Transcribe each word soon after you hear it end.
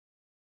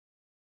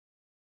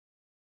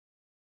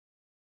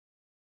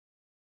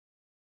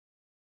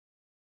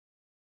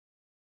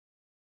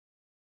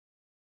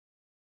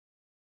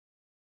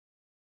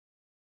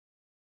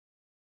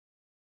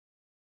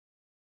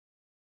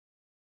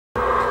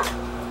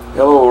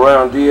Hello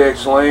around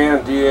DX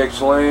land,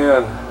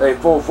 hey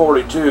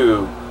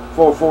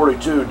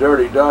 442,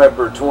 dirty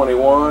diaper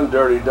 21,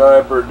 dirty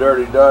diaper,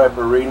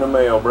 reading the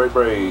mail, break.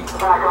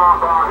 Back off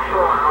on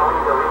shore, I'll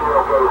leave the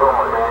video goes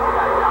on, man. You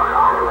gotta count it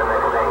off doing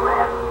this thing,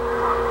 man.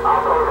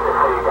 I'll post it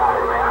so you got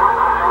it, man.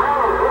 I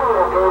ran this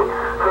video gate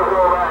because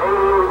old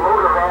 88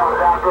 motor van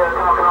was out there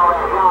talking all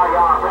that yah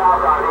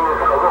about he was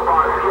gonna whoop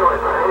on a skillet,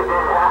 but it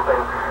didn't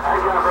happen.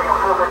 I gotta bring a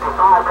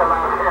 455 come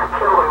out here and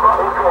kill him, but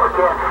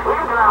 410. He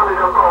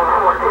grounded him on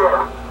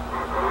 410.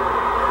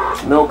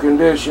 No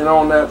condition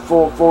on that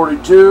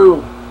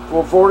 442.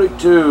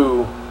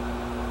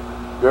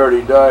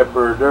 Dirty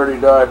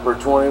diaper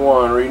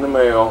 21, reading the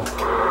mail. Dirty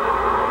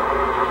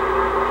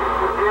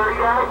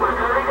diaper,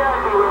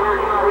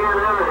 we're here in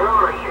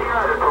Arizona. She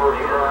might have told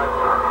you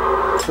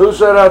that. Who's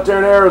that out there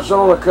in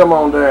Arizona? Come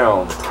on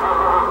down.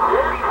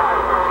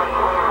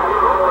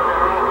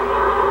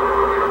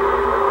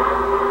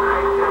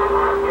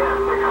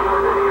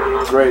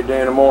 Great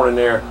day in the morning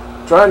there.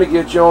 Trying to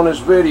get you on this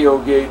video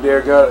gate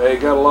there. Got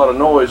a lot of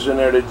noise in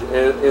there.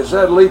 Is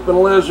that Leaping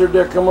Lizard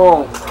there? Come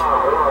on. Hey,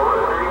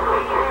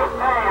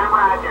 I'm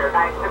Roger.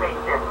 Nice to meet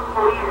you.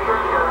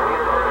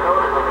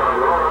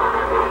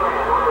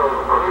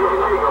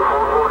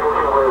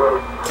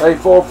 Hey,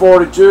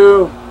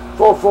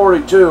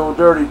 442,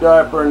 dirty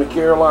diaper in the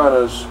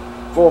Carolinas.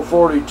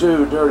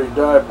 442, dirty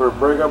diaper,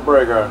 break up.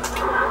 Now,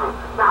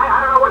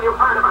 I don't know what you've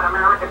heard about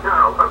American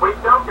Girls, but we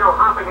don't go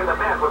hopping in the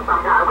bed with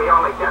some guy we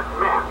only just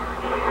met.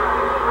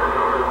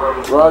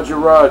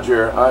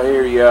 Roger, I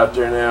hear you out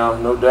there now,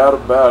 no doubt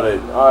about it.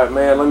 Alright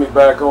man, let me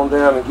back on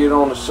down and get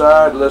on the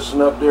side,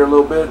 listen up there a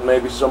little bit,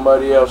 maybe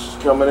somebody else is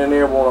coming in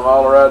there, want to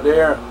holler out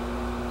there.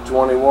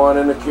 21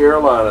 in the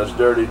Carolinas,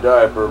 dirty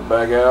diaper,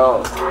 back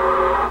out.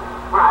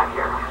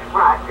 Roger.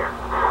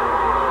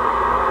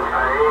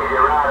 Easy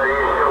rider, you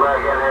still back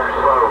in there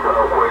slow,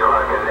 folks, we're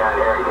looking down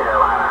here in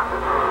Carolina.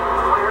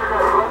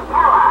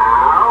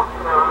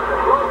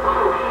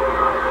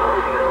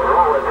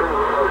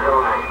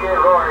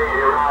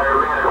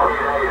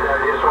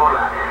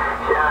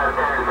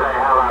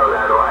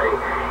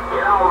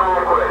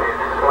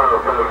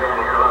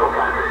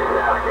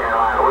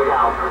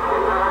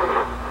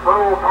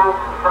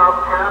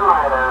 South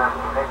Carolina,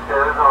 next to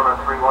Arizona,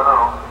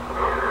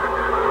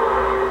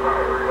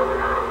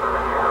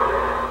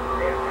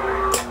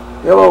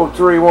 310. Hello,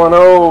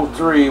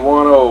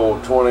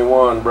 310,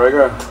 21,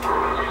 Breaker. 21.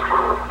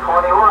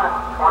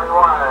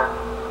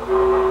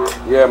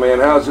 Yeah, man,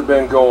 how's it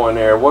been going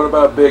there? What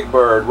about Big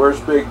Bird?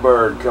 Where's Big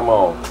Bird? Come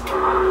on. That's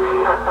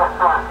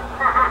funny.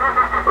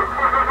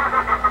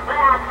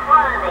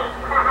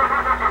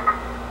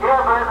 Yeah,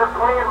 but I've been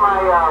playing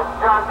my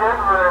John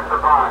Denver in the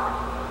box.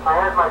 I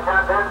had my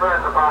John Denver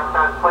in the box.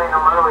 I was playing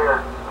him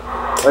earlier.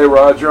 Hey,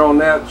 Roger, on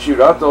that,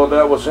 shoot, I thought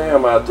that was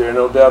him out there,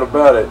 no doubt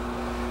about it.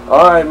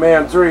 Alright,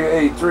 man,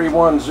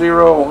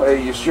 38310.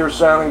 Hey, you sure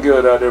sounding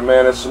good out there,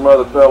 man. There's some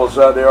other fellas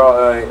out there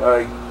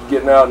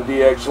getting out in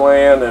DX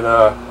land, and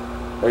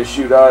hey,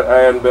 shoot,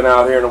 I hadn't been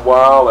out here in a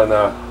while, and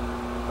I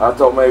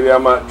thought maybe I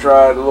might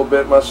try it a little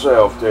bit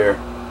myself there.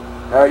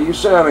 You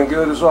sounding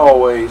good as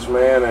always,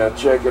 man, and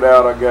check it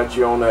out. I got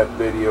you on that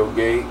video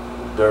gate.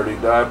 Dirty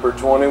Diaper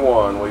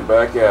 21, we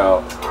back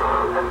out.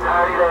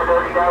 Howdy there,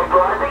 Dirty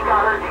Diaper. I think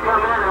I heard you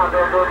come in out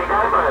there, Dirty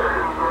Diaper.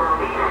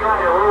 Easy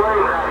rider, we're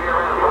waiting out here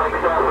around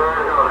Flagstaff,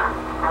 Arizona.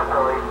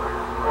 Definitely.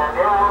 And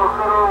yeah,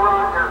 good old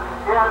Roger.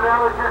 Yeah,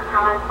 that was just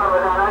trying some of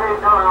that. I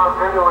didn't know how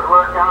good it would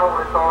work out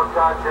with old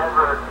John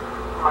Denver.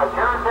 My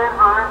John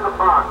Denver in the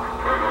box.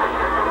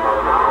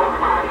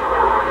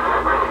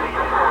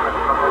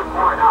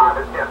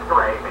 It's just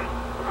gravy.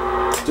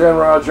 10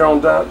 Roger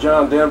on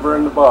John Denver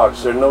in the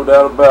box, there's no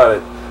doubt about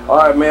it.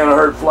 Alright, man, I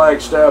heard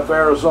Flagstaff,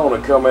 Arizona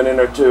coming in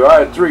there too.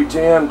 Alright,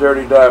 310,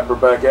 Dirty Diaper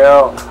back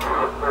out.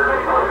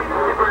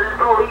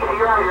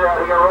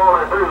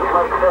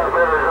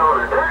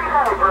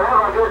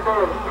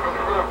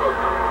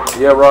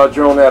 Yeah,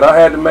 Roger on that. I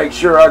had to make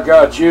sure I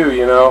got you,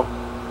 you know.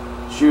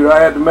 Shoot,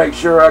 I had to make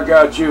sure I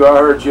got you. I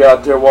heard you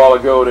out there a while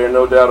ago there,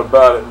 no doubt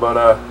about it.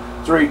 But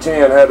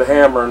 310 had the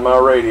hammer in my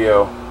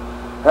radio.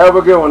 Have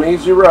a good one,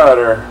 easy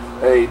rider.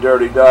 Hey,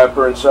 Dirty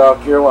Diaper in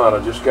South Carolina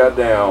just got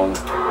down.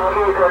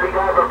 Okay, Dirty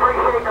Diaper,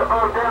 appreciate the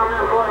folks down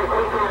this way.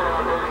 Take care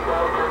now, Dirty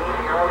Diaper,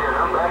 easy rider.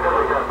 I'm back on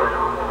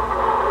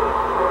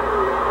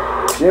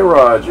the See you,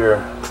 Roger.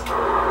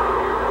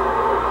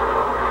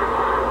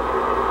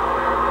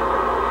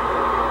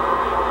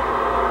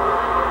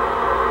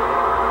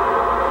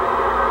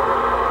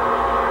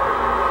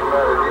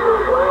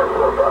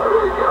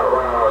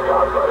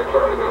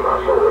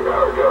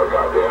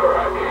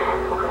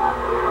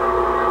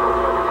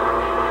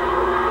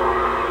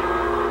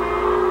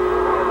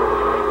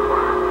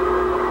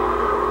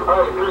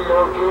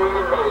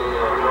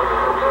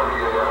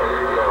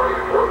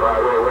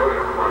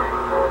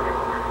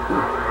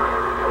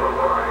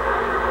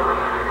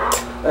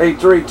 Hey,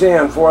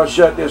 310, before I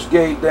shut this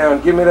gate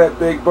down, give me that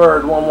Big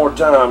Bird one more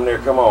time there,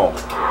 come on.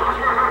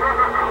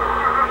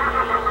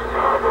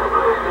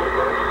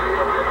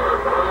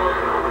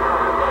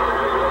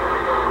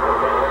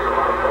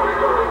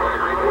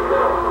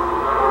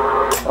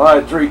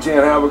 Alright,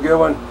 310, have a good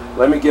one.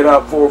 Let me get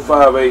out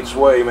 458's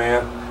way,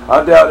 man.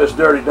 I doubt this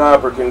dirty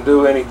diaper can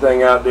do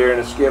anything out there in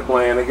the skip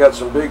land. They got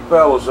some big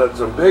fellas at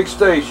some big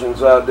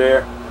stations out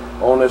there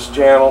on this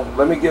channel.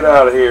 Let me get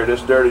out of here.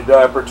 This dirty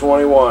diaper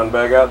 21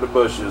 back out the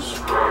bushes.